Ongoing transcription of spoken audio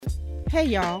Hey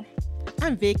y'all,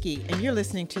 I'm Vicki and you're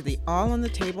listening to the All on the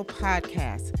Table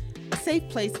podcast, a safe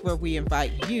place where we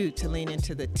invite you to lean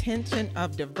into the tension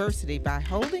of diversity by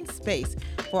holding space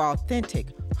for authentic,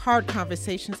 hard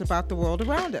conversations about the world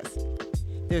around us.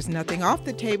 There's nothing off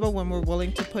the table when we're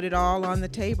willing to put it all on the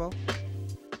table.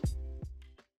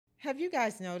 Have you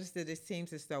guys noticed that it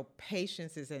seems as though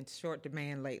patience is in short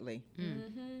demand lately?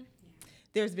 Mm-hmm.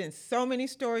 There's been so many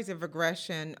stories of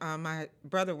aggression. My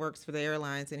brother works for the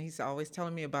airlines, and he's always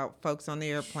telling me about folks on the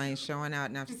airplane showing out,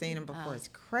 and I've seen them before. It's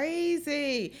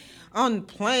crazy. On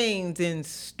planes, in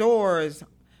stores,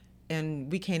 and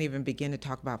we can't even begin to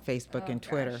talk about Facebook and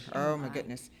Twitter. Oh, my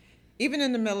goodness. Even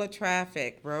in the middle of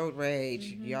traffic, road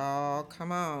rage. Y'all,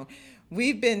 come on.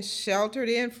 We've been sheltered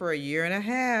in for a year and a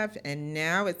half, and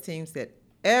now it seems that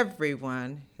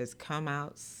everyone has come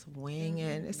out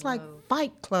swinging. It's like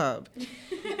Fight Club.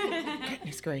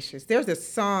 Goodness gracious. There's a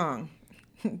song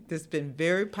that's been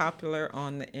very popular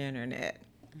on the internet.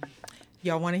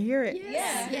 Y'all want to hear it?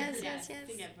 Yes.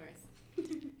 Sing it for us.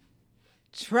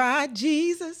 Try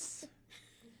Jesus,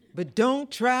 but don't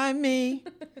try me,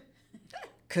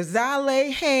 'cause I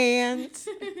lay hands.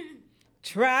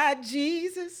 Try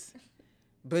Jesus,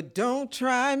 but don't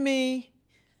try me,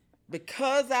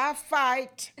 because I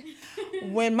fight.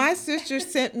 When my sister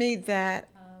sent me that,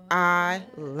 I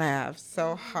laughed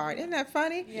so hard. Isn't that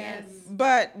funny? Yes.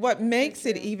 But what makes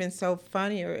it even so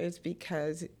funnier is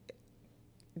because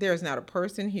there's not a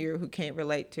person here who can't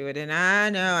relate to it. And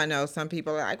I know some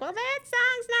people are like, well, that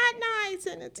song's not nice,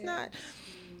 and it's not.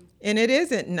 And it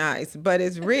isn't nice, but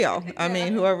it's real. I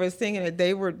mean, whoever was singing it,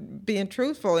 they were being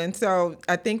truthful. And so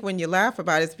I think when you laugh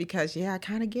about it, it's because, I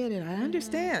kind of get it. I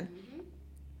understand.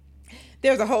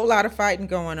 There's a whole lot of fighting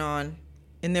going on,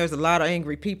 and there's a lot of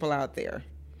angry people out there.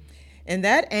 And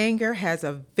that anger has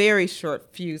a very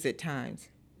short fuse at times.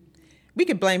 We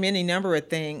could blame any number of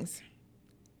things,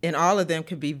 and all of them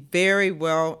could be very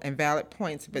well and valid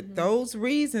points, but those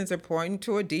reasons are pointing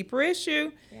to a deeper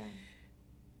issue. Yeah.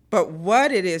 But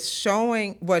what's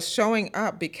showing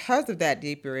up because of that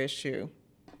deeper issue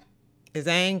is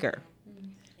anger.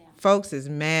 Yeah. Folks is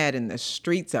mad and the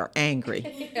streets are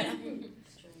angry.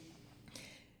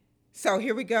 So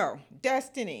here we go.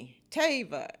 Destiny,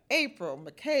 Tava, April,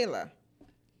 Michaela.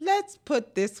 Let's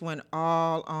put this one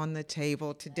all on the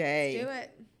table today. Let's do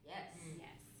it.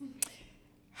 Yes.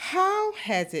 How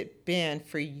has it been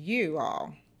for you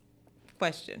all?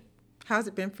 Question. How's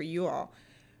it been for you all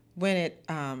when it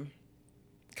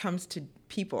comes to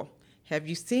people? Have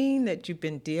you seen that you've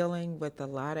been dealing with a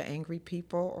lot of angry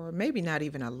people, or maybe not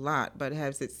even a lot, but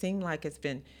has it seemed like it's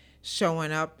been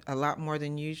showing up a lot more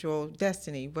than usual?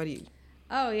 Destiny, what do you...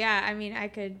 Oh, yeah. I mean, I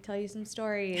could tell you some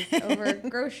stories over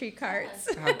grocery carts.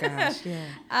 Oh, gosh,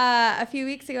 yeah. A few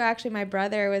weeks ago, actually, my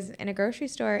brother was in a grocery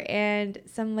store, and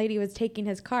some lady was taking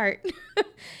his cart.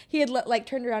 He had,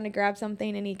 turned around to grab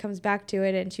something, and he comes back to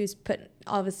it, and she was putting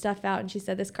all of his stuff out, and she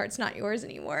said, this cart's not yours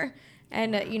anymore.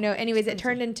 And, anyways, it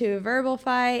turned into a verbal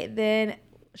fight. Then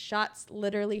shots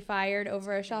literally fired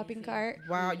over a shopping cart.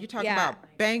 Wow, you're talking about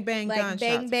bang, bang, like gunshots.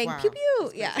 Bang, bang, wow. pew,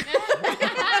 pew. Yeah.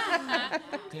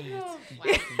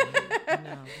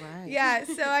 Right. Yeah,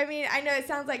 so I mean, I know it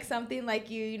sounds like something like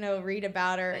you read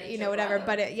about or whatever,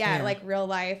 but like real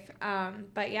life.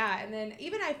 But yeah, and then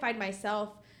even I find myself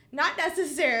not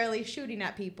necessarily shooting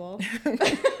at people,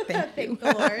 thank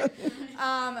the Lord.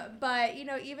 But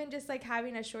even just like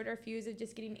having a shorter fuse of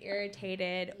just getting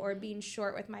irritated or being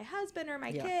short with my husband or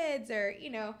my kids, or I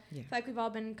feel like we've all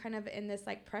been kind of in this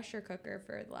like pressure cooker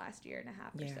for the last year and a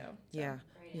half or so.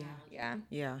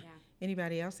 Yeah.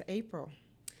 Anybody else? April.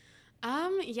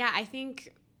 I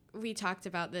think we talked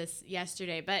about this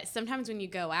yesterday, but sometimes when you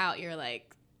go out, you're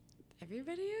like,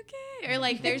 everybody okay? Or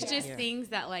like, there's just things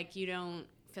that like you don't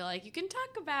feel like you can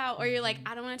talk about, or you're like,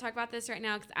 I don't want to talk about this right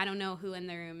now because I don't know who in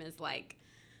the room is like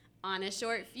on a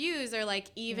short fuse, or like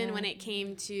even when it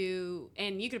came to,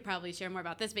 and you could probably share more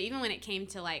about this, but even when it came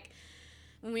to like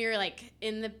when we were like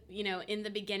in the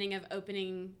beginning of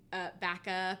opening back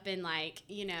up, and like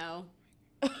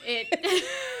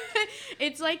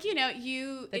it's like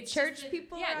it's church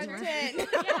people are on 10.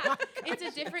 It's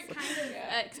a different kind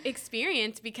of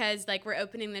experience, because like we're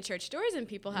opening the church doors and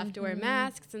people have to wear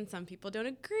masks, and some people don't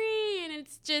agree, and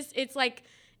it's like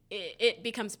it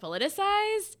becomes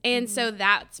politicized, and so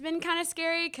that's been kind of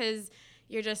scary, because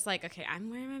you're just like, okay,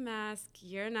 I'm wearing my mask,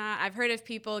 you're not. I've heard of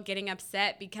people getting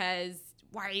upset because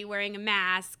why are you wearing a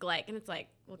mask? Like, and it's like,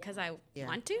 well, because I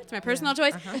want to. It's my personal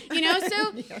choice. So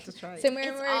That's right. So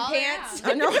wearing pants.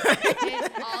 I know. It's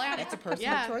all around. It's a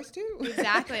personal choice too.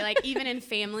 Exactly. Like even in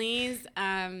families,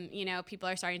 people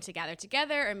are starting to gather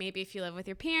together, or maybe if you live with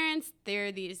your parents, there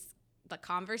are these the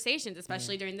conversations,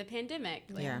 especially during the pandemic.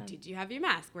 Like, Yeah. did you have your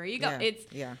mask? Where you go? Yeah.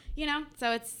 It's, Yeah. you know,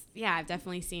 so it's, yeah, I've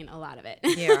definitely seen a lot of it.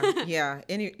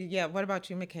 Yeah. What about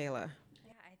you, Michaela?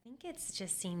 Yeah, I think it's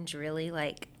just seems really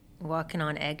like walking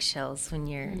on eggshells when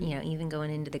you're, you know, even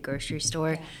going into the grocery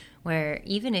store, where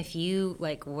even if you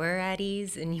like were at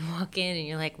ease and you walk in and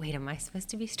you're like, wait, am I supposed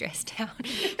to be stressed out?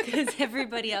 Because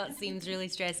everybody else seems really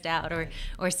stressed out,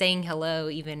 or saying hello,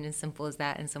 even as simple as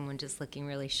that, and someone just looking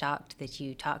really shocked that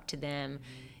you talked to them,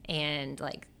 and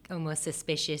like almost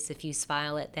suspicious if you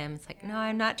smile at them. It's like, no,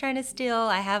 I'm not trying to steal.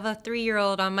 I have a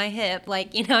 3-year-old on my hip.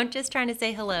 Like, you know, I'm just trying to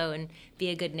say hello and be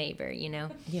a good neighbor, you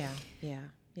know? Yeah.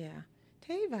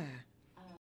 Tava.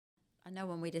 I know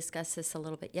when we discussed this a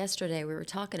little bit yesterday, we were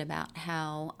talking about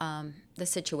how the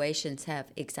situations have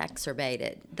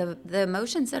exacerbated the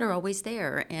emotions that are always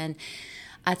there, and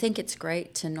I think it's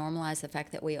great to normalize the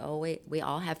fact that we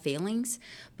all have feelings,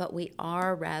 but we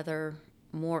are rather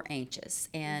more anxious.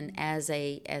 And as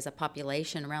a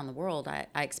population around the world, I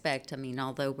expect, I mean,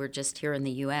 although we're just here in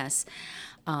the U.S.,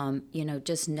 you know,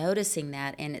 just noticing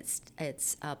that, and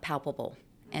it's palpable.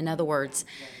 In other words,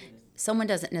 someone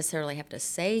doesn't necessarily have to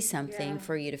say something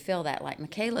for you to feel that. Like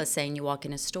Michaela's saying, you walk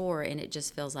in a store and it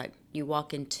just feels like you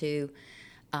walk into,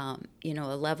 you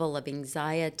know, a level of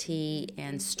anxiety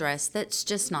and stress that's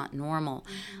just not normal.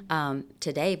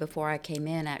 Today, before I came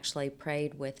in, I actually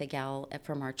prayed with a gal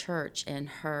from our church, and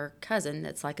her cousin,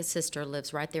 that's like a sister,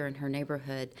 lives right there in her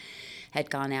neighborhood, had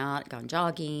gone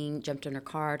jogging, jumped in her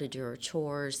car to do her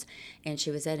chores, and she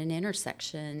was at an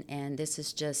intersection, and this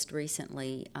is just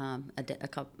recently,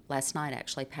 last night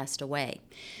actually, passed away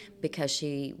because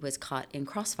she was caught in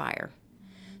crossfire.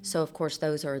 So, of course,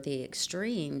 those are the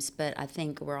extremes, but I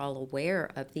think we're all aware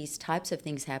of these types of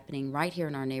things happening right here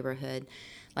in our neighborhood.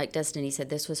 Like Destiny said,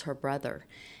 this was her brother.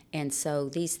 And so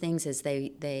these things, as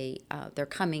they're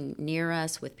coming near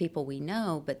us with people we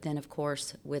know, but then, of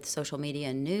course, with social media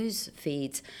and news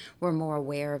feeds, we're more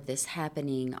aware of this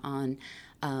happening on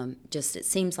just, it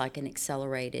seems like, an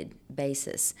accelerated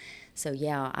basis. So,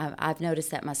 yeah, I've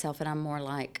noticed that myself, and I'm more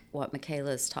like what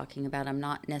Michaela's talking about. I'm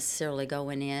not necessarily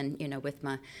going in, you know, with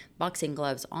my boxing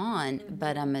gloves on,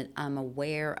 but I'm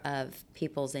aware of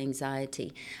people's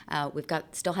anxiety.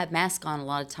 Still have masks on a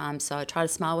lot of times, so I try to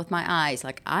smile with my eyes,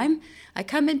 like I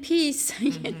come in peace,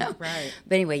 you know. Right.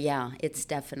 But anyway, yeah, it's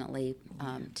definitely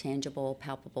tangible,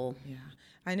 palpable. Yeah.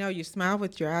 I know you smile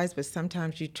with your eyes, but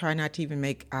sometimes you try not to even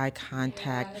make eye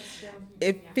contact.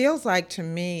 It feels like to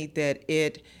me that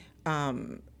it's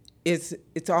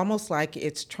almost like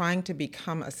it's trying to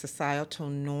become a societal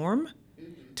norm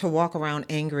to walk around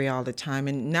angry all the time,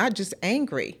 and not just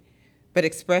angry, but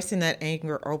expressing that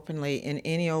anger openly in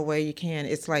any old way you can.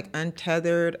 It's like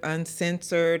untethered,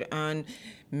 uncensored,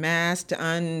 unmasked,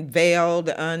 unveiled,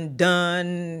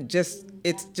 undone.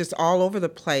 It's just all over the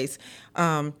place.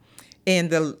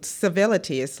 And the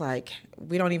civility, it's like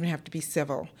we don't even have to be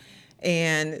civil.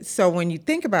 And so when you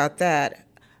think about that,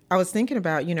 I was thinking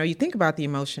about, you know, you think about the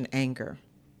emotion anger.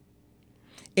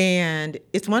 And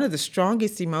it's one of the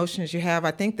strongest emotions you have. I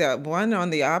think the one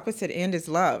on the opposite end is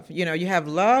love. You know, you have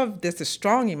love, that's a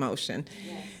strong emotion.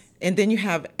 Yes. And then you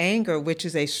have anger, which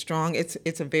is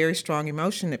it's a very strong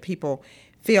emotion that people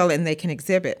feel and they can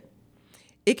exhibit.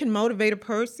 It can motivate a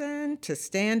person to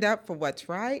stand up for what's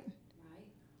right.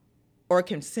 Or it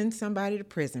can send somebody to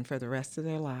prison for the rest of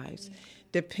their lives,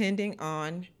 depending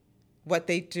on what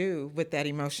they do with that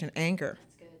emotion, anger.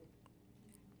 That's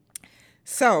good.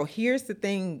 So here's the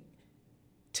thing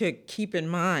to keep in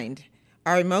mind.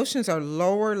 Our emotions are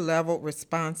lower level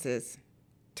responses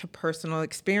to personal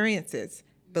experiences,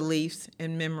 beliefs,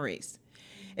 and memories.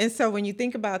 And so when you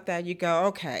think about that, you go,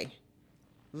 okay,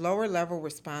 lower level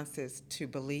responses to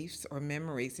beliefs or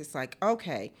memories. It's like,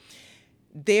 okay,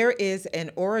 there is an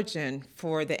origin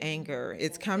for the anger.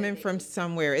 It's coming from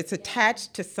somewhere. It's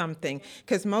attached to something.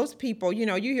 Because most people, you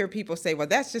know, you hear people say, well,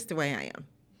 that's just the way I am.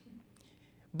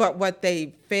 But what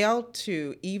they fail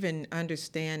to even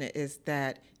understand is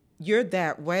that you're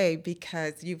that way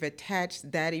because you've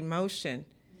attached that emotion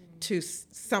to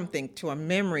something, to a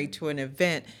memory, to an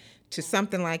event, to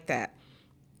something like that.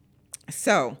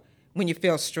 So when you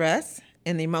feel stress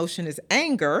and the emotion is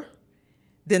anger,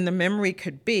 then the memory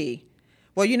could be,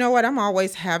 well, you know what? I'm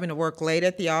always having to work late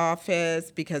at the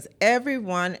office because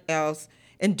everyone else,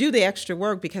 and do the extra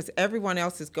work because everyone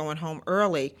else is going home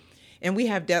early, and we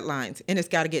have deadlines, and it's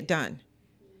got to get done.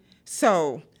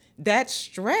 So that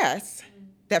stress,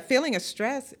 that feeling of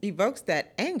stress evokes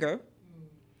that anger,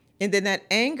 and then that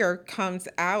anger comes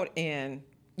out in,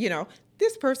 you know,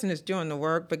 this person is doing the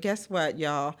work, but guess what,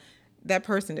 y'all? that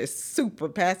person is super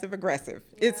passive aggressive.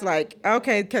 Yeah. It's like,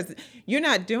 okay, because you're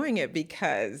not doing it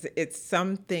because it's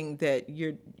something that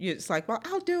you're it's like, well,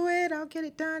 I'll do it, I'll get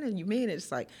it done. And you mean it.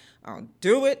 It's like, I'll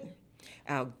do it,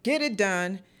 I'll get it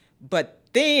done. But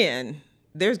then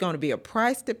there's going to be a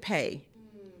price to pay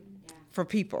for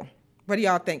people. What do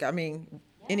y'all think? I mean,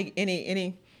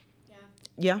 any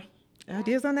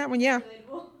ideas on that one? Yeah.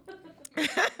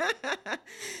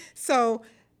 So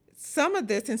some of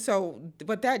this, and so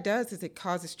what that does is it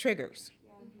causes triggers.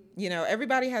 You know,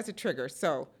 everybody has a trigger.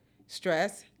 So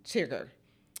stress, trigger.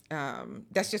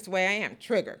 That's just the way I am,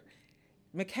 trigger.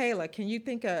 Michaela, can you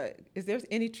think of, is there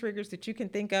any triggers that you can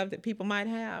think of that people might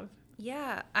have?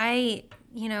 Yeah, I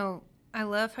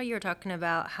love how you were talking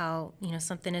about how,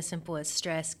 something as simple as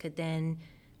stress could then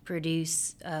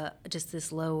produce just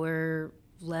this lower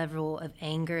level of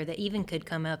anger that even could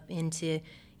come up into,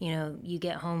 you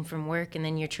get home from work and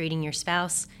then you're treating your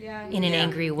spouse in an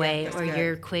angry way, or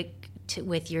you're quick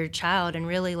with your child, and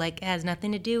really like it has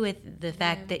nothing to do with the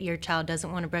fact that your child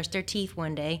doesn't want to brush their teeth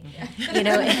one day.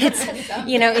 It's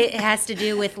it has to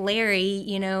do with Larry,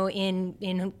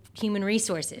 in human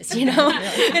resources, and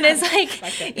it's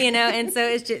like, and so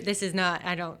it's just, this is not,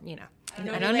 I don't know.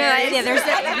 Yeah, there's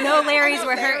no Larrys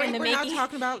were hurt in the making. We're not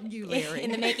talking about you, Larry.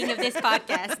 In the making of this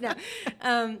podcast.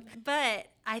 No, but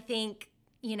I think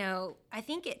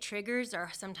it triggers are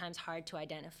sometimes hard to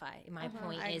identify. My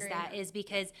point is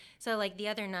because, so like the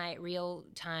other night, real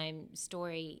time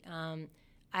story,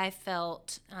 I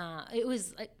felt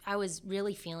I was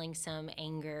really feeling some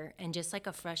anger and just like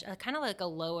kind of like a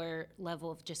lower level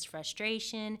of just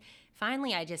frustration.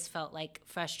 Finally, I just felt like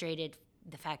frustrated,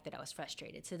 the fact that I was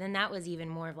frustrated. So then that was even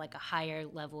more of like a higher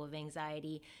level of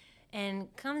anxiety,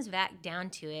 and comes back down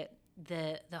to it,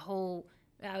 the whole.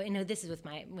 I know this is with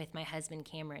my husband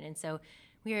Cameron, and so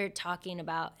we were talking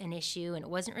about an issue, and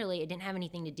it didn't have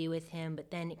anything to do with him,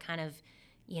 but then it kind of,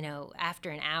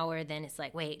 after an hour, then it's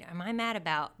like, wait, am I mad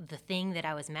about the thing that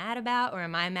I was mad about, or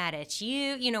am I mad at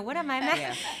you? What am I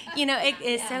mad?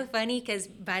 It's so funny because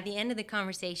by the end of the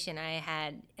conversation I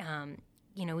had,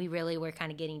 we really were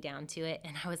kind of getting down to it,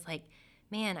 and I was like,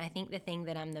 man, I think the thing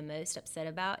that I'm the most upset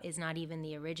about is not even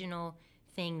the original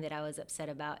thing that I was upset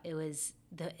about. It was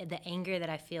the anger that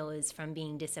I feel is from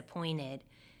being disappointed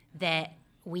that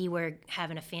we were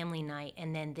having a family night,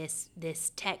 and then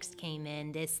this text came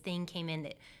in, this thing came in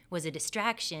that was a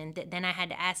distraction that then I had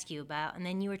to ask you about, and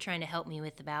then you were trying to help me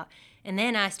with about, and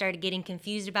then I started getting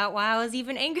confused about why I was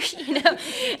even angry,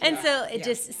 And so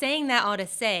just saying that all to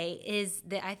say is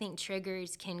that I think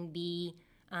triggers can be,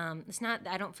 it's not,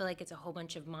 I don't feel like it's a whole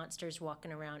bunch of monsters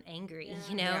walking around angry,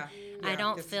 I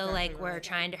don't feel like we're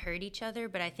trying to hurt each other,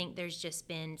 but I think there's just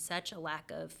been such a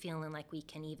lack of feeling like we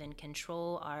can even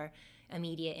control our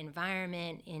immediate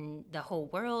environment, in the whole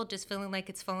world, just feeling like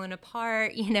it's falling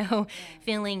apart,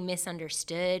 feeling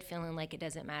misunderstood, feeling like it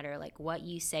doesn't matter like what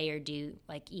you say or do,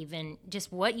 like even just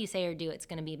what you say or do, it's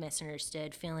going to be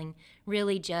misunderstood, feeling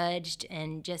really judged,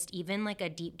 and just even like a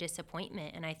deep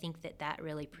disappointment. And I think that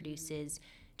really produces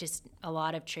just a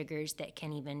lot of triggers that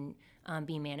can even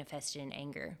be manifested in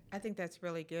anger. I think that's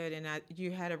really good, and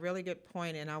you had a really good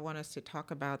point, and I want us to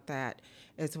talk about that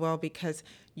as well, because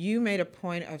you made a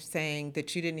point of saying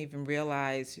that you didn't even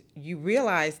realize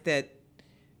that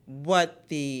what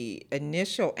the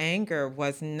initial anger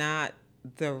was not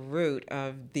the root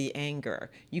of the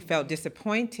anger. You felt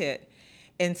disappointed.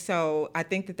 And so I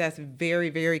think that that's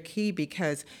very, very key,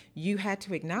 because you had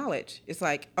to acknowledge, it's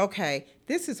like, okay,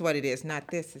 this is what it is, not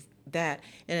this is that.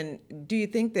 And do you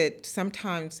think that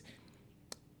sometimes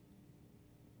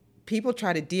people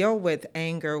try to deal with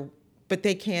anger, but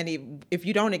they can't even, if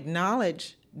you don't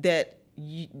acknowledge that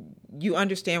you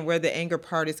understand where the anger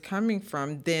part is coming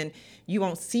from, then you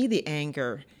won't see the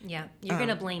anger. Yeah, you're going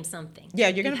to blame something. Yeah,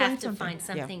 you're going to have to find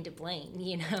something to blame,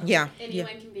 Yeah.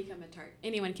 Anyone can become a target.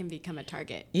 Anyone can become a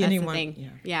target. Anyone. That's the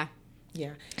thing.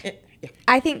 Yeah.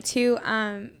 I think too,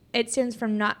 it stems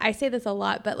from I say this a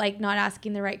lot, but like not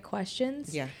asking the right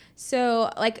questions. Yeah.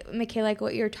 So like Michaela, like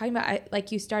what you were talking about,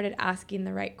 like you started asking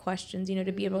the right questions,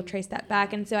 to be able to trace that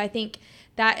back. And so I think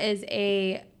that is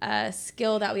a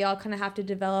skill that we all kind of have to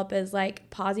develop, is like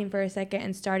pausing for a second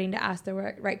and starting to ask the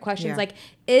right questions. Yeah. Like,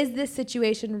 is this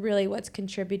situation really what's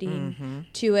contributing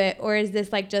to it? Or is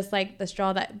this like just like the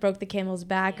straw that broke the camel's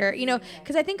back? Or,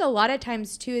 because I think a lot of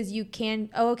times too is you can,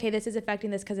 okay, this is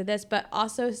affecting this because of this. But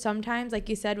also sometimes, like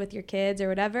you said, with your kids or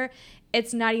whatever,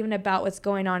 it's not even about what's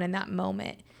going on in that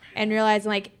moment. And realizing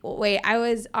like, wait, I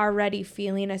was already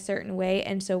feeling a certain way.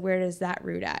 And so where does that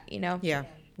root at,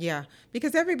 Yeah,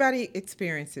 because everybody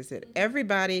experiences it.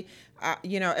 Everybody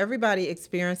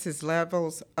experiences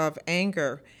levels of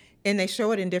anger. and they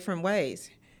show it in different ways.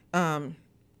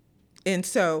 And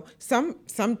so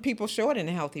some people show it in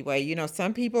a healthy way. You know,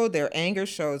 some people, their anger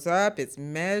shows up, it's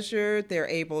measured, they're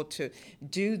able to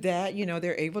do that. You know,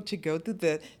 they're able to go through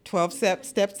the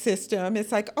 12-step system.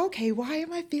 It's like, okay, why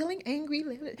am I feeling angry?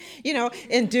 You know,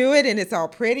 and do it, and it's all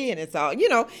pretty, and it's all, you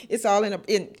know, it's all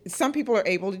in some people are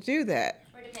able to do that.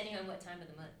 Or depending on what time of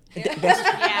the month.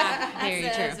 Yeah,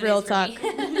 very true. Real talk.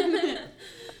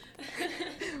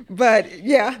 But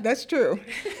yeah, that's true.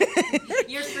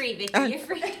 You're free, Vicky. You're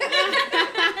free.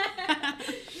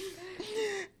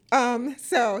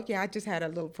 So yeah, I just had a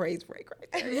little praise break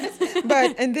right there. Yes.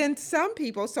 But and then some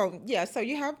people, so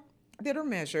you have that are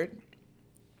measured.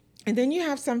 And then you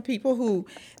have some people who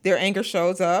their anger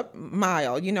shows up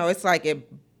mild. You know, it's like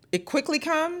it quickly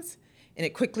comes and it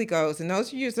quickly goes. And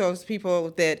those are those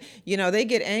people that, you know, they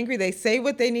get angry, they say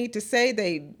what they need to say,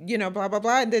 they, you know, blah, blah,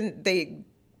 blah, and then they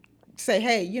say,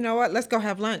 hey, you know what, let's go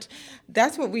have lunch.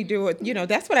 That's what we do with, you know,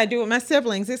 that's what I do with my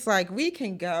siblings. It's like we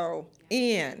can go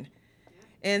in.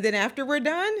 And then after we're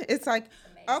done, it's like,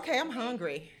 okay, I'm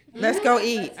hungry. Let's go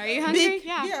eat. Are you hungry?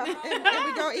 Yeah, and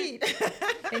we go eat.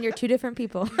 And you're two different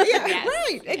people. Yeah, Yes,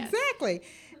 right, yes. exactly.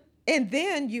 And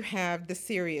then you have the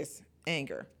serious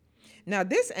anger. Now,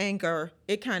 this anger,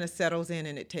 it kind of settles in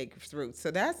and it takes root.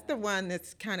 So that's the one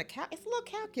that's kind of, it's a little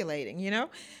calculating, you know?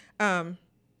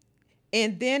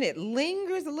 And then it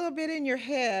lingers a little bit in your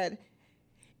head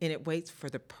and it waits for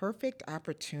the perfect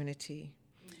opportunity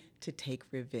to take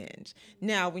revenge.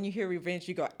 Now, when you hear revenge,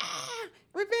 you go,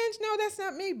 revenge? No, that's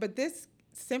not me. But this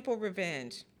simple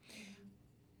revenge,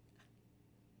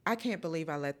 I can't believe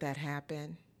I let that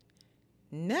happen.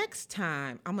 Next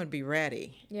time, I'm going to be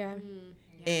ready. Yeah.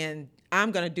 And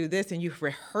I'm going to do this. And you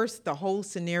rehearse the whole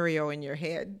scenario in your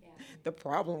head. Yeah. The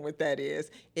problem with that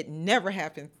is it never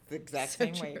happens the exact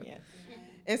same way again.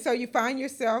 And so you find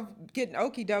yourself getting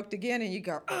okey-doked again and you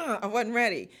go, I wasn't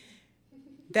ready.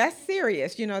 That's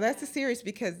serious. You know, that's serious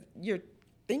because you're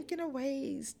thinking of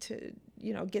ways to,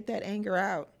 you know, get that anger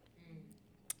out.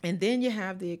 And then you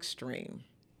have the extreme.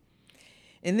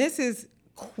 And this is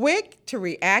quick to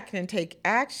react and take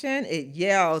action. It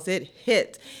yells, it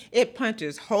hits, it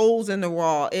punches holes in the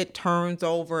wall, it turns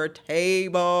over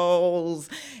tables.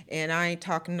 And I ain't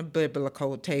talking the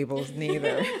biblical tables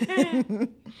neither.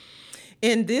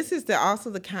 And this is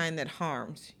also the kind that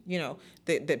harms, you know,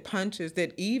 that punches,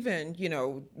 that even, you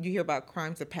know, you hear about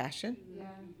crimes of passion. Yeah.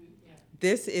 Yeah.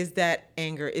 This is that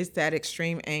anger, is that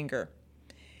extreme anger.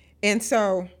 And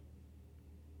so,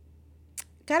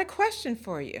 got a question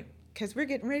for you, because we're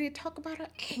getting ready to talk about our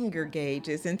anger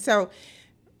gauges. And so,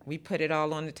 we put it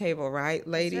all on the table, right,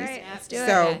 ladies? That's right. Let's do it.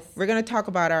 So, Yes. we're going to talk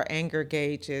about our anger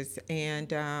gauges.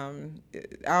 And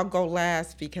I'll go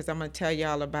last because I'm going to tell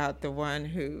y'all about the one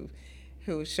who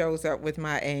shows up with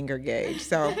my anger gauge.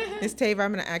 So, Ms. Tava,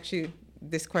 I'm going to ask you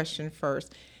this question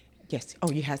first. Yes.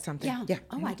 Oh, you had something? Yeah.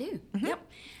 Oh, I do. Mm-hmm.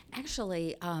 Yep.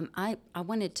 Actually, I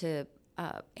wanted to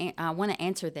I want to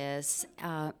answer this,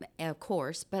 of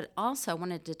course, but also I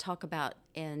wanted to talk about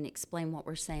and explain what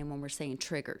we're saying when we're saying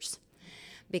triggers.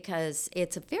 Because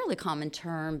it's a fairly common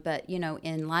term, but, you know,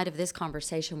 in light of this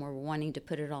conversation where we're wanting to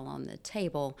put it all on the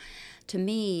table, to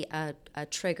me, a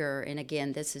trigger, and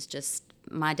again, this is just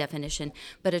my definition,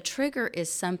 but a trigger is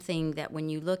something that when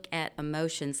you look at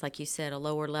emotions, like you said, a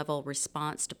lower level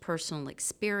response to personal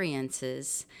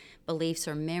experiences, beliefs,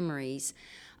 or memories,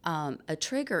 a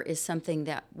trigger is something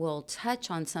that will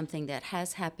touch on something that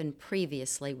has happened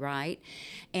previously, right?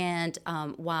 And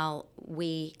while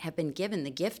we have been given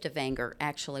the gift of anger,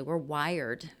 actually, we're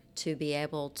wired to be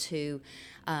able to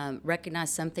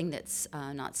recognize something that's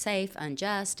not safe,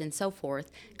 unjust, and so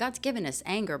forth. God's given us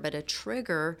anger, but a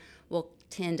trigger will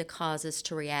tend to cause us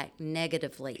to react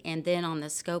negatively. And then on the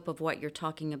scope of what you're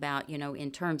talking about, you know, in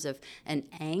terms of an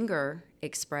anger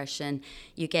expression,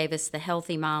 you gave us the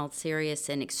healthy, mild, serious,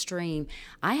 and extreme.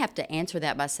 I have to answer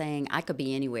that by saying I could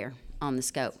be anywhere on the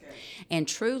scope. And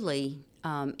truly,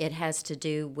 it has to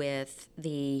do with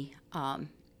the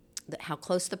how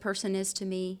close the person is to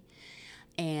me,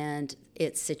 and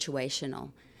it's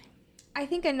situational. I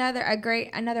think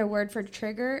another word for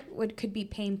trigger could be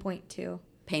pain point too.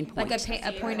 Pain point. Like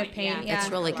a point of pain. Yeah. That's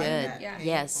really good. Yeah.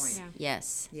 Yes. Point.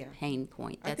 Yes. Yeah. Pain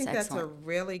point. That's I think excellent. that's a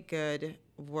really good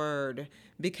word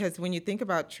because when you think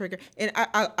about trigger, and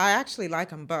I actually like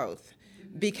them both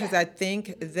because I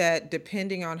think that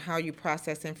depending on how you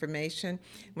process information,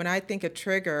 when I think of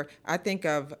trigger, I think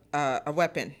of a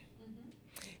weapon.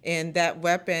 And that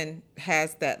weapon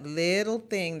has that little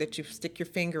thing that you stick your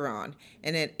finger on.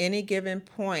 And at any given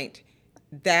point,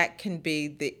 that can be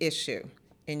the issue.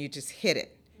 And you just hit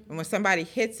it. And when somebody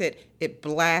hits it, it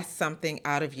blasts something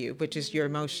out of you, which is your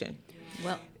emotion.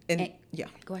 Well, And yeah.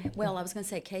 Go ahead. Well, I was going to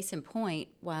say, case in point,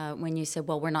 when you said,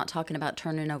 well, we're not talking about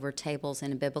turning over tables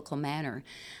in a biblical manner.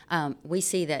 We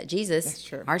see that Jesus, That's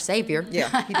true. our Savior,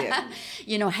 Yeah, he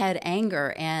did. had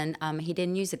anger, and he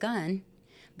didn't use a gun,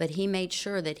 but he made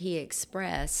sure that he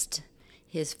expressed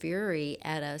his fury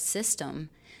at a system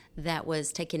that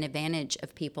was taking advantage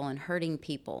of people and hurting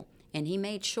people. And he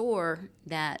made sure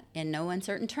that, in no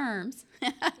uncertain terms,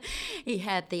 he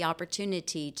had the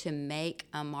opportunity to make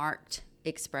a marked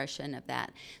expression of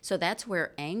that. So that's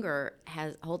where anger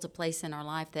holds a place in our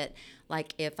life, that,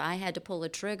 like, if I had to pull a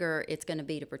trigger, it's going to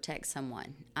be to protect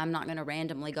someone. I'm not going to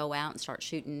randomly go out and start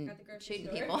shooting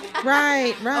people.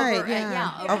 Right,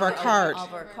 Over a cart.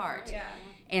 Over a cart. Yeah.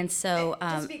 And so,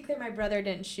 Just to be clear, my brother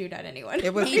didn't shoot at anyone.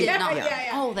 It was he did not.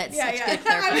 Yeah. Oh, that's such good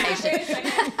clarification.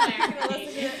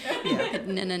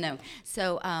 No.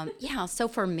 So, so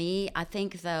for me, I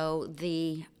think, though,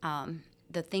 the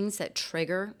things that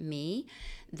trigger me,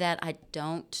 that I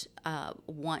don't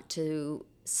want to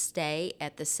stay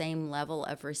at the same level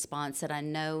of response, that I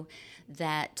know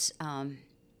that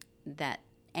that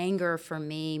anger for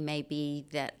me may be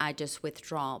that I just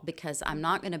withdraw, because I'm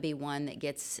not going to be one that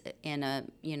gets in a,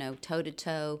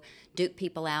 toe-to-toe, duke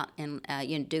people out and,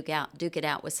 duke it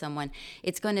out with someone.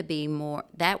 It's going to be more,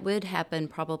 that would happen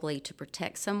probably to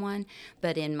protect someone,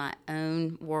 but in my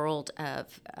own world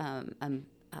of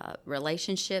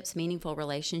relationships, meaningful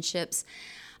relationships,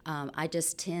 I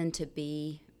just tend to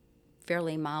be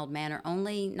fairly mild manner,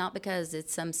 only not because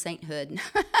it's some sainthood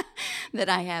that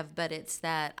I have, but it's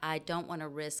that I don't want to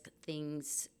risk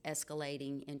things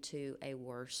escalating into a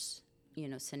worse,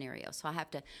 scenario. So I have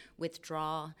to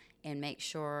withdraw and make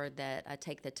sure that I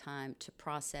take the time to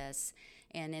process,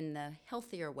 and in the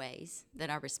healthier ways that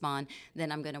I respond,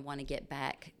 then I'm going to want to get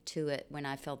back to it when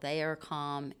I feel they are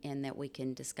calm and that we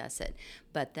can discuss it.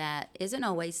 But that isn't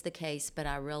always the case, but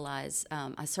I realize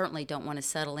I certainly don't want to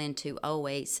settle into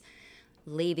always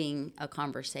leaving a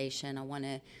conversation. I want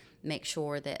to make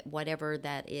sure that whatever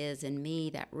that is in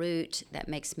me, that root that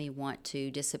makes me want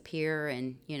to disappear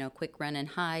and, quick run and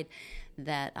hide,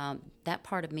 that that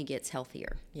part of me gets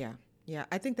healthier. Yeah,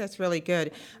 I think that's really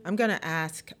good. I'm going to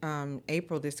ask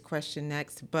April this question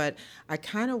next, but I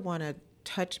kind of want to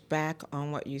touch back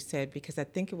on what you said, because I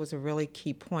think it was a really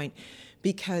key point,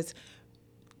 because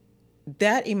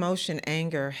that emotion,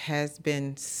 anger, has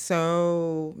been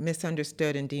so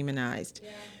misunderstood and demonized. Yeah.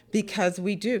 Because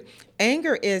we do.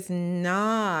 Anger is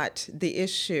not the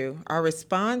issue. Our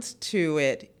response to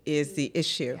it is the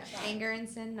issue. Yeah. Anger and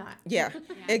sin not. Yeah,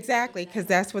 exactly, because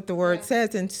that's what the word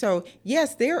says. And so,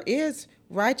 yes, there is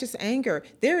righteous anger.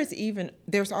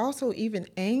 There's also even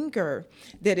anger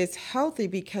that is healthy,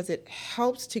 because it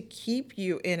helps to keep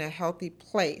you in a healthy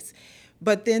place.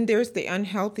 But then there's the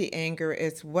unhealthy anger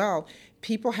as well.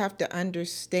 People have to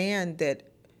understand that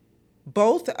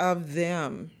both of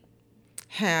them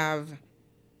have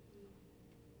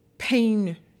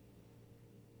pain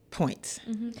points.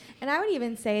 Mm-hmm. And I would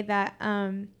even say that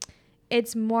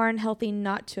it's more unhealthy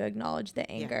not to acknowledge the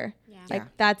anger. Yeah.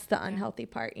 Like, that's the unhealthy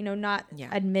part, not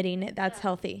admitting it. That's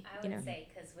healthy. I would say,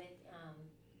 because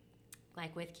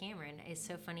with Cameron, it's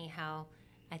so funny how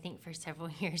I think for several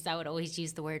years I would always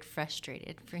use the word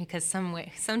frustrated, because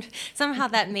somehow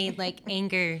that made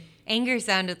anger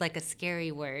sounded like a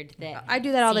scary word that I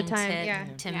do that all the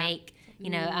time. To make,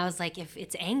 I was like, if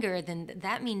it's anger, then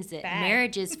that means that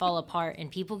marriages fall apart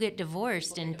and people get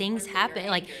divorced and things happen.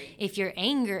 Like, if you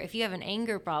have an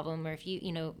anger problem, or if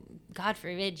you, God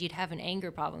forbid, you'd have an anger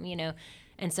problem,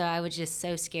 And so I was just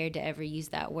so scared to ever use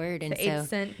that word. And the 8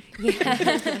 cent.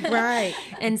 Yeah. Right.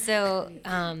 And so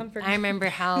I remember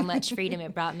how much freedom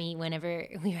it brought me whenever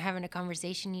we were having a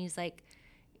conversation. He was like,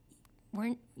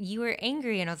 you were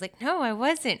angry? And I was like, no, I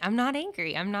wasn't. I'm not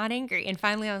angry. And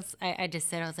finally I just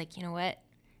said, I was like, you know what?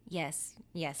 Yes,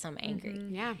 I'm angry.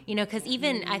 Mm-hmm. Yeah. Because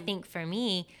even I think for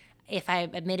me, if I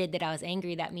admitted that I was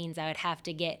angry, that means I'd have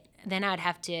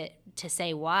to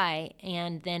say why,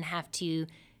 and then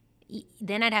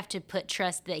I'd have to put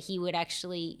trust that he would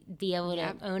actually be able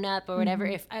to own up or whatever.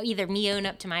 Mm-hmm. If either me own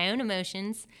up to my own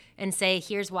emotions and say,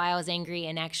 here's why I was angry,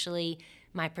 and actually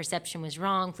my perception was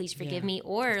wrong, please forgive me,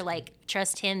 or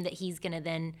trust him that he's going to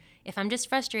then, if I'm just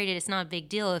frustrated, it's not a big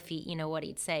deal if he, what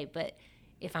he'd say. But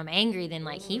if I'm angry, then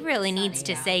he really needs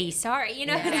to say he's sorry, So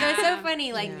it's so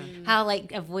funny, how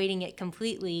avoiding it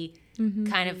completely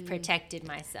kind of protected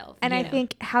myself. And I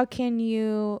think, how can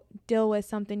you deal with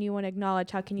something you want to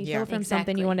acknowledge? How can you heal from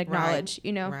something you want to acknowledge?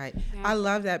 Right. Yeah. I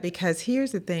love that, because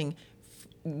here's the thing.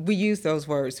 We use those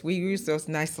words. We use those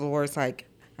nice little words like,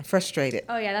 Frustrated.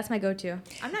 Oh yeah, that's my go-to.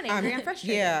 I'm not angry. I'm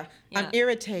frustrated. Yeah. I'm Yeah.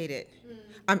 irritated.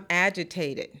 I'm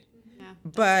agitated. Yeah,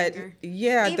 But anger.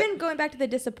 yeah, Even going back to the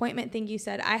disappointment thing you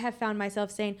said, I have found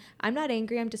myself saying, I'm not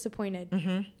angry, I'm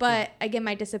disappointed. But again,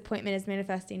 my disappointment is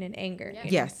manifesting in anger. Yeah. you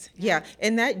know? yes, yeah,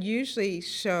 and that usually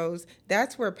shows.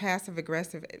 That's where passive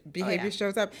aggressive behavior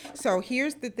shows up. So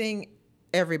here's the thing,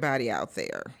 everybody out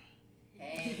there.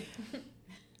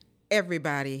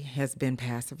 Everybody has been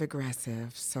passive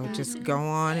aggressive, so just go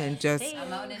on and just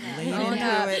lean Own into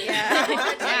up. it.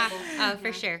 Yeah. Oh,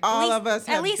 for sure. All at of us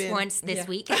at have least been- once this yeah.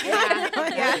 week.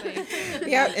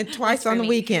 Yeah, and twice on the me.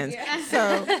 weekends.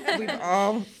 So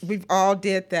we've all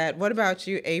did that. What about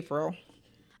you, April?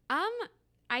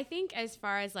 I think as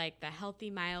far as like the healthy,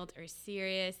 mild, or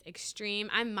serious, extreme,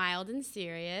 I'm mild and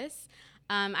serious.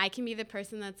 I can be the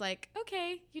person that's like,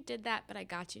 okay, you did that, but I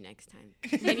got you next time.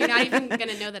 And you're not even going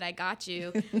to know that I got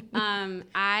you.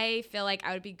 I feel like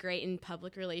I would be great in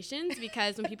public relations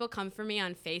because when people come for me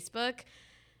on Facebook,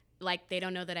 like they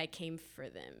don't know that I came for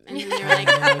them. And then they're like,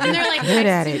 Good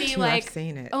at next to it, me, too. like, I've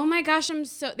seen it. oh my gosh,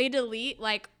 they delete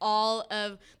like they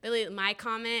delete my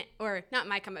comment, or not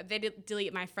my comment, they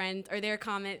delete my friends or their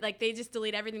comment. Like they just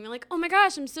delete everything. They're like, oh my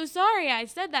gosh, I'm so sorry I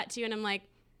said that to you. And I'm like,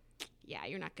 yeah,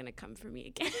 you're not gonna come for me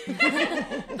again. But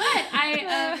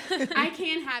I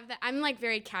can have that. I'm like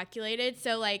very calculated.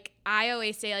 So like I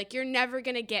always say like you're never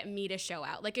gonna get me to show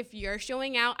out. Like if you're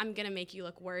showing out, I'm gonna make you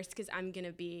look worse because I'm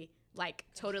gonna be like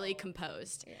totally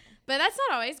composed. Yeah. But that's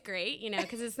not always great,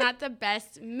 because it's not the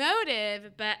best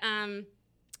motive. But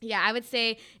yeah, I would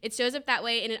say it shows up that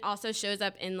way, and it also shows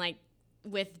up in like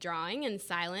withdrawing and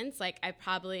silence. Like I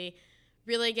probably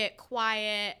really get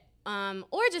quiet.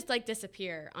 Or just like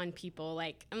disappear on people.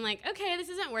 Like I'm like, okay, this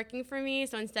isn't working for me.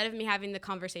 So instead of me having the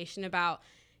conversation about,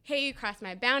 hey, you crossed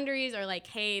my boundaries, or like,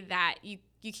 hey, that you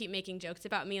keep making jokes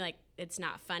about me, like it's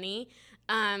not funny.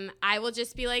 I will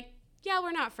just be like, yeah,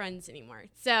 we're not friends anymore.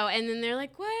 So, and then they're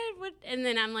like, what? And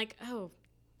then I'm like, oh,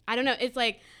 I don't know. It's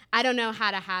like, I don't know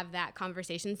how to have that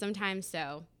conversation sometimes.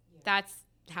 So that's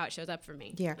how it shows up for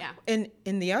me. Yeah. Yeah.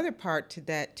 And the other part to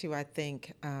that too, I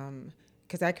think,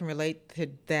 because I can relate to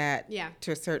that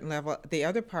to a certain level. The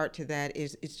other part to that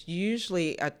is it's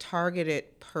usually a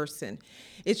targeted person.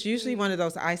 It's usually one of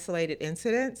those isolated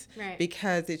incidents, Right.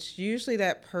 because it's usually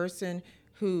that person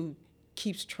who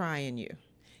keeps trying you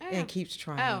and keeps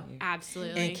trying you.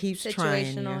 Absolutely. And keeps trying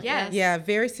you. Situational. Yes. Yeah,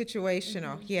 very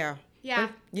situational. Yeah. Yeah,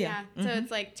 Yeah. yeah. So it's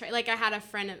like I had a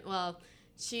friend. Well,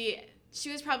 she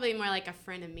was probably more like a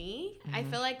friend of me. I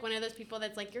feel like one of those people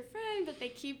that's like your friend, but they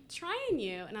keep trying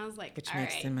you, and I was like, Which all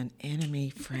makes right. them an enemy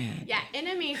friend. Yeah,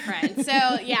 enemy friend. So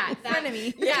yeah,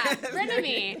 Frenemy. Yeah,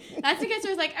 frenemy. That's because it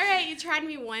was like, all right, you tried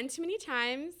me one too many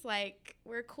times. Like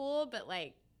we're cool, but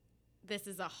like this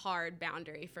is a hard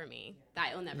boundary for me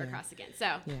that you'll never cross again.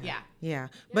 So yeah.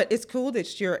 But it's cool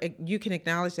that you can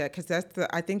acknowledge that, because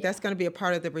I think that's going to be a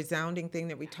part of the resounding thing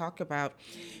that we talk about.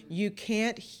 You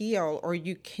can't heal, or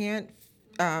you can't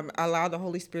allow the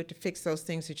Holy Spirit to fix those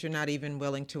things that you're not even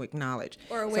willing to acknowledge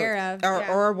Or aware of.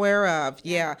 or aware of.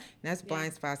 Yeah. And that's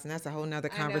blind spots, and that's a whole nother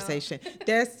conversation.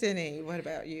 Destiny, what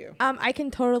about you? I can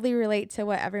totally relate to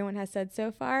what everyone has said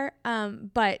so far.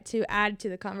 But to add to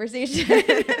the conversation,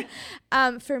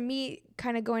 for me,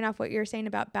 kind of going off what you're saying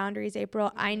about boundaries,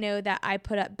 April, I know that I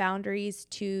put up boundaries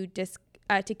to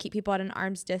keep people at an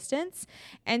arm's distance.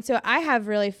 And so I have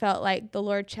really felt like the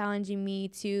Lord challenging me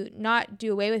to not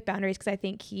do away with boundaries, because I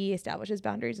think he establishes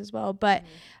boundaries as well, but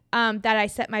that I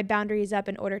set my boundaries up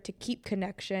in order to keep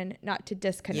connection, not to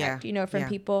disconnect, from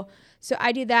people. So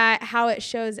I do that. How it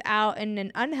shows out in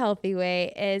an unhealthy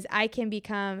way is I can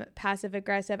become passive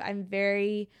aggressive. I'm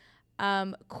very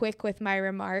quick with my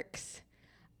remarks.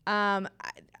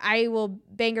 I will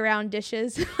bang around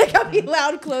dishes. Like I'll be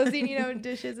loud closing,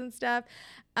 dishes and stuff.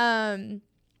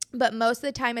 But most of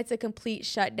the time it's a complete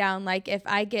shutdown. Like if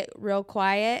I get real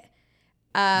quiet,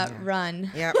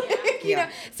 run. Yep.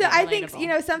 So I think,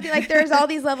 something like there's all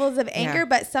these levels of anger,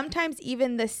 but sometimes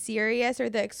even the serious or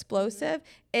the explosive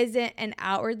isn't an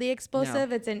outwardly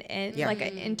explosive. It's like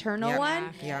an internal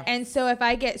one. Yeah. And so if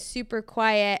I get super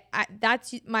quiet,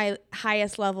 that's my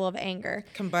highest level of anger.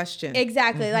 Combustion.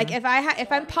 Exactly. Like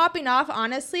if I'm popping off,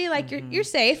 honestly, like you're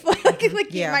safe.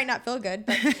 like you might not feel good,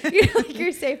 but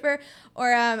you're safer. Or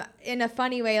in a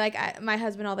funny way, like my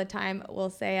husband all the time will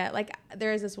say, like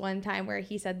there was this one time where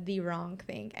he said the wrong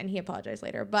thing and he apologized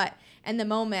later. But in the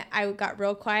moment, I got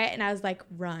real quiet and I was like,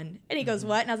 run. And he goes,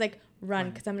 what? And I was like,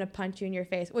 run because I'm going to punch you in your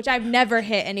face, which I've never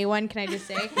hit anyone, can I just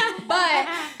say? But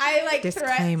I like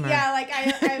Disclaimer.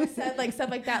 I've said like stuff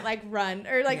like that, like run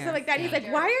or like stuff like that. He's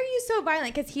like, why are you so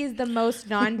violent? Because he's the most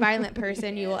non-violent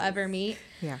person you will ever meet.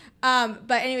 Yeah.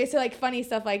 But anyway, so like funny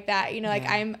stuff like that, you know, like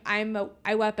I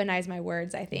weaponize my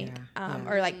words, I think,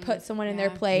 or like put someone in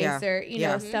their place or, you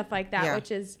know, stuff like that,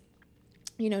 which is,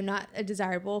 you know, not a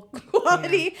desirable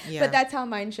quality, but that's how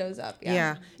mine shows up.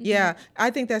 Yeah.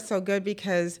 I think that's so good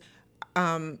because,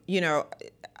 you know,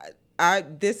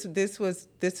 this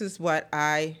is what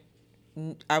I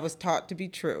was taught to be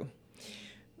true.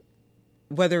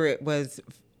 Whether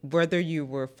you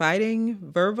were fighting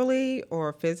verbally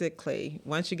or physically,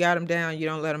 once you got them down, you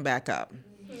don't let them back up.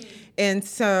 And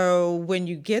so when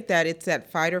you get that, it's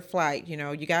that fight or flight. You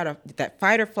know, you got that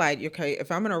fight or flight. Okay, if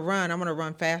I'm going to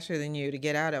run faster than you to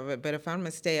get out of it. But if I'm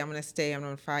going to stay, I'm going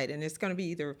to fight. And it's going to be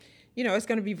either, you know, it's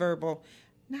going to be verbal,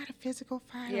 not a physical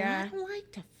fight. Yeah. I don't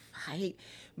like to fight.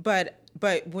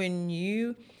 But when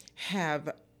you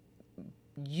have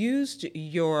used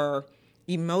your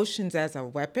emotions as a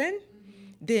weapon,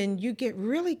 then you get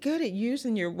really good at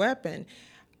using your weapon.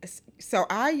 So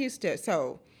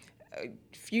a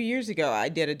few years ago, I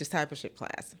did a discipleship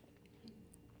class.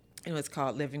 It was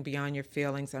called Living Beyond Your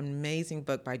Feelings, an amazing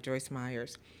book by Joyce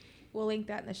Myers. We'll link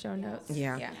that in the show notes.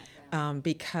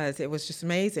 Because it was just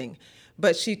amazing.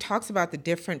 But she talks about the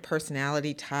different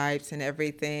personality types and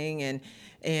everything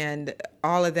and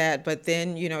all of that. But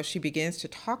then, you know, she begins to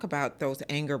talk about those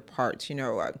anger parts, you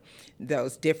know,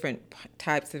 those different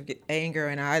types of anger.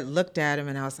 And I looked at them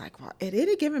and I was like, well, at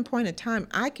any given point in time,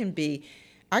 I can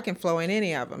flow in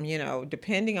any of them, you know,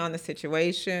 depending on the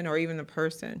situation or even the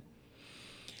person.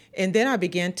 And then I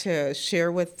began to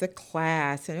share with the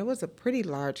class, and it was a pretty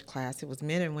large class. It was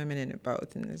men and women in it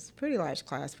both, and it was a pretty large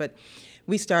class. But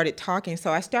we started talking.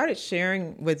 So I started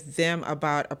sharing with them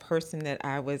about a person that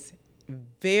I was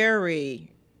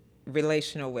very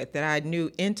relational with, that I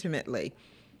knew intimately.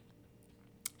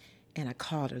 And I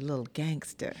called her Little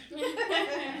Gangster.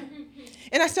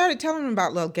 And I started telling them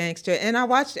about Little Gangster, and I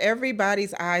watched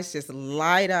everybody's eyes just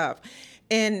light up.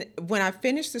 And when I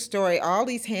finished the story, all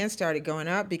these hands started going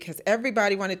up because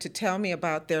everybody wanted to tell me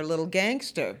about their Little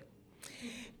Gangster.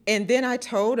 And then I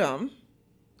told them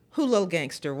who Little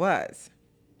Gangster was.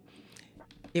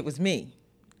 It was me.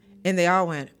 And they all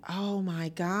went, oh my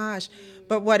gosh.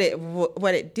 But what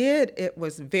it did, it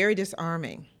was very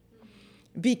disarming,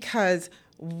 because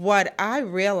what I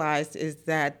realized is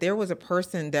that there was a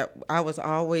person that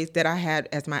I had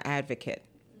as my advocate.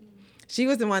 She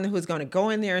was the one who was going to go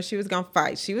in there and she was going to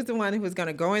fight. She was the one who was going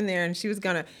to go in there and she was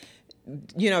going to,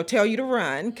 you know, tell you to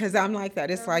run, because I'm like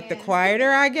that. It's like the quieter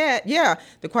I get,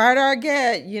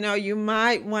 you know, you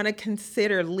might want to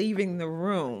consider leaving the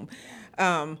room.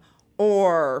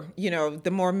 Or, you know,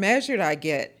 the more measured I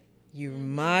get, you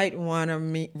might want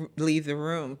to leave the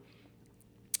room.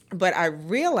 But I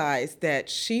realized that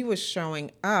she was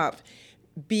showing up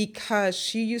because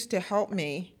she used to help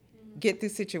me get through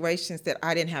situations that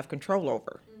I didn't have control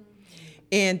over.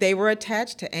 And they were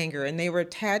attached to anger, and they were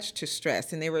attached to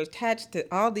stress, and they were attached to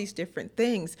all these different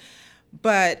things.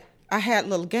 But I had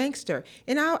Little Gangster,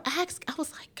 and I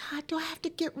was like, God, do I have to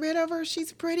get rid of her?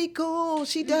 She's pretty cool.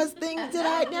 She does things that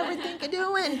I'd never think of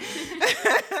doing.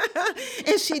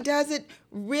 And she does it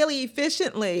really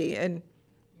efficiently. And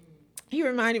he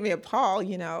reminded me of Paul,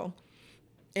 you know.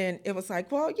 And it was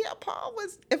like, well, yeah, Paul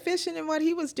was efficient in what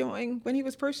he was doing when he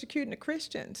was persecuting the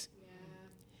Christians. Yeah.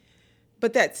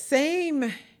 But that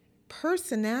same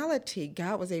personality,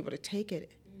 God was able to take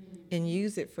it and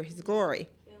use it for his glory.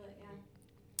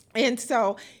 And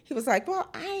so he was like, well,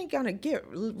 I ain't going to get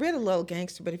rid of Little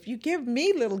Gangster, but if you give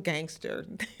me Little Gangster,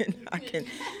 then I can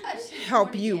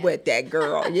help you with that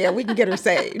girl. Yeah, we can get her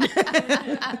saved.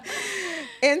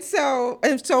 And so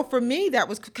for me, that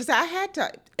was because I had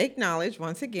to acknowledge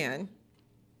once again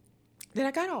that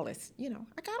I got all this, you know,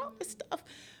 I got all this stuff.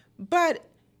 But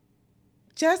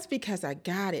just because I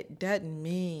got it doesn't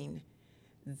mean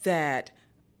that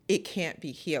it can't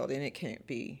be healed and it can't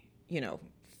be, you know,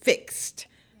 fixed.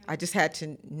 I just had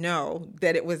to know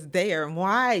that it was there and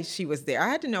why she was there. I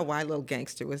had to know why Little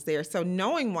Gangster was there. So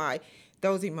knowing why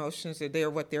those emotions are there,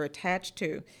 what they're attached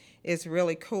to, is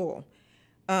really cool.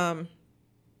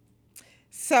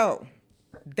 So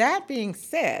that being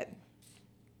said,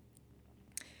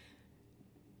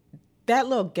 that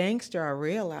Little Gangster, I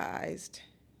realized,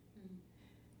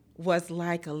 was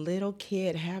like a little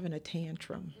kid having a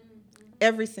tantrum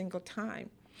every single time.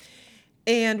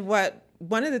 And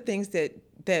one of the things that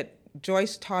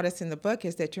Joyce taught us in the book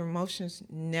is that your emotions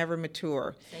never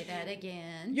mature. Say that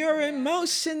again. Your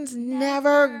emotions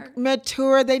never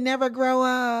mature. They never grow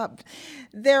up.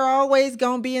 They're always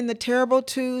going to be in the terrible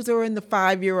twos or in the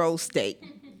 5-year-old state.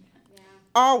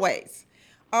 Always.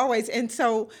 Always. And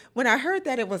so when I heard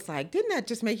that, it was like, didn't that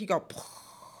just make you go,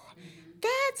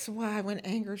 that's why when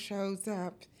anger shows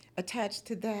up attached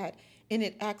to that and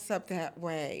it acts up that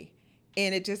way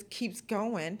and it just keeps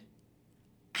going,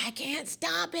 I can't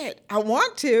stop it. I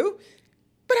want to,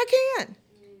 but I can't.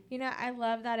 You know, I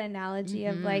love that analogy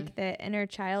of like the inner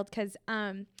child because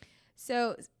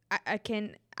so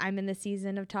I'm in the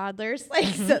season of toddlers.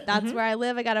 Like, so that's where I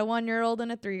live. I got a 1-year-old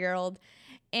and a 3-year-old.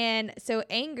 And so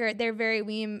anger,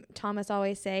 we and Thomas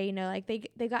always say, you know, like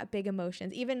they got big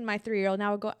emotions. Even my 3-year-old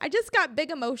now will go, I just got big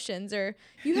emotions, or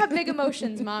you have big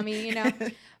emotions, mommy, you know.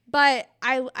 But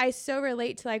I so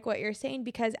relate to like what you're saying,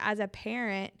 because as a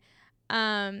parent,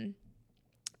 and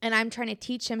I'm trying to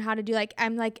teach him how to do, like,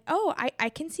 I'm like, oh, I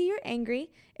can see you're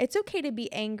angry. It's okay to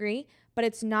be angry, but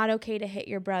it's not okay to hit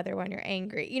your brother when you're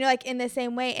angry. You know, like in the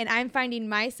same way. And I'm finding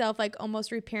myself like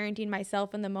almost reparenting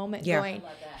myself in the moment, going,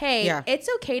 hey, it's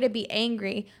okay to be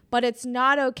angry, but it's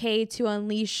not okay to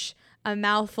unleash a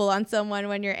mouthful on someone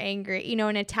when you're angry, you know,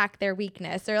 and attack their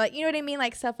weakness, or like, you know what I mean?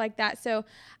 Like stuff like that. So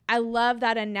I love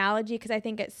that analogy because I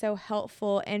think it's so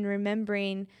helpful in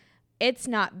remembering it's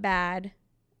not bad,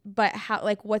 but how,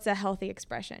 like, what's a healthy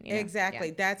expression? You know? Exactly.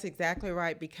 Yeah. That's exactly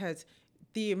right. Because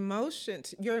the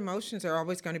emotions, your emotions are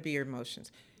always going to be your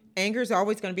emotions. Anger is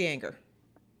always going to be anger.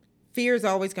 Fear is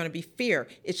always going to be fear.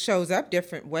 It shows up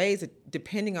different ways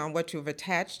depending on what you've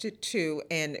attached it to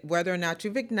and whether or not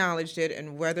you've acknowledged it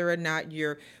and whether or not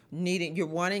you're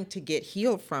wanting to get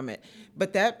healed from it.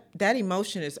 But that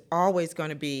emotion is always going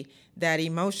to be that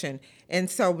emotion. And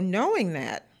so knowing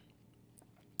that,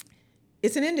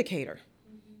 it's an indicator.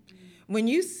 When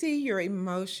you see your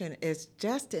emotion as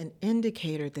just an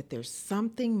indicator that there's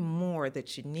something more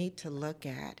that you need to look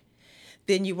at,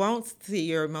 then you won't see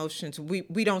your emotions.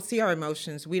 We don't see our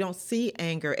emotions. We don't see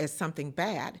anger as something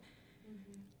bad.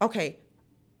 Okay,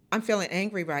 I'm feeling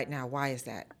angry right now. Why is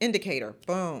that? Indicator,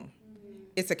 boom.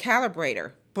 It's a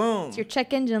calibrator, boom. It's your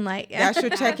check engine light. Yeah. That's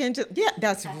your check engine. Yeah,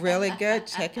 that's really good.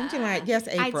 Check engine light. Yes,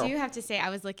 April. I do have to say, I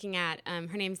was looking at,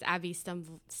 her name's Abby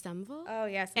Stumble. Oh,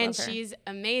 yes. And she's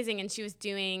amazing. And she was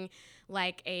doing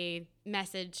like a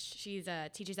message. She's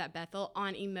teaches at Bethel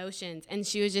on emotions. And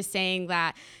she was just saying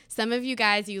that some of you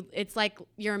guys, it's like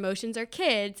your emotions are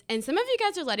kids. And some of you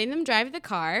guys are letting them drive the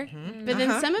car. But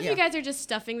then some of you guys are just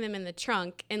stuffing them in the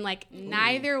trunk. And like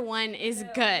neither one is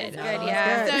good. Good,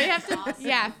 yeah. So you have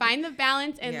to, find the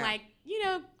balance and like, you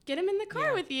know, get them in the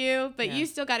car with you, but you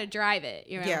still got to drive it.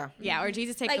 You know? Yeah. Or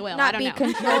Jesus take like the wheel. Not I don't know.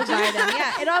 controlled by them.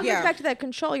 Yeah. It all goes back to that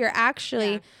control. You're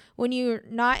actually, when you're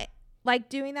not like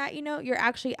doing that, you know, you're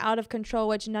actually out of control,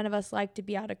 which none of us like to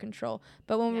be out of control.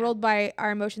 But when we're ruled by our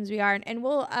emotions, we are. And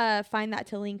we'll find that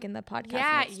to link in the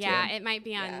podcast. Yeah. It might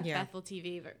be on Bethel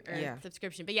TV or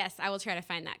subscription. But yes, I will try to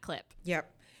find that clip.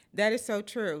 Yep. That is so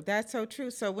true. That's so true.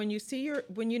 So when you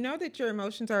know that your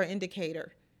emotions are an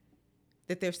indicator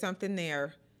that there's something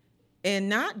there, and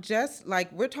not just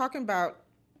like we're talking about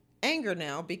anger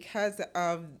now because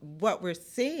of what we're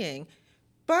seeing,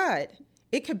 but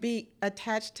it could be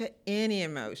attached to any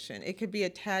emotion. It could be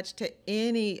attached to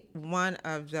any one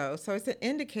of those. So it's an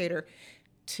indicator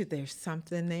to there's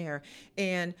something there.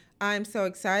 And I'm so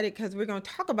excited because we're going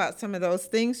to talk about some of those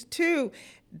things too.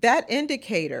 That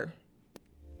indicator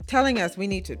telling us we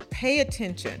need to pay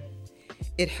attention.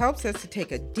 It helps us to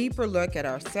take a deeper look at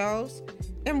ourselves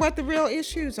and what the real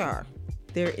issues are.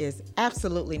 There is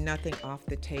absolutely nothing off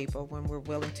the table when we're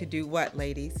willing to do what,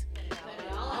 ladies?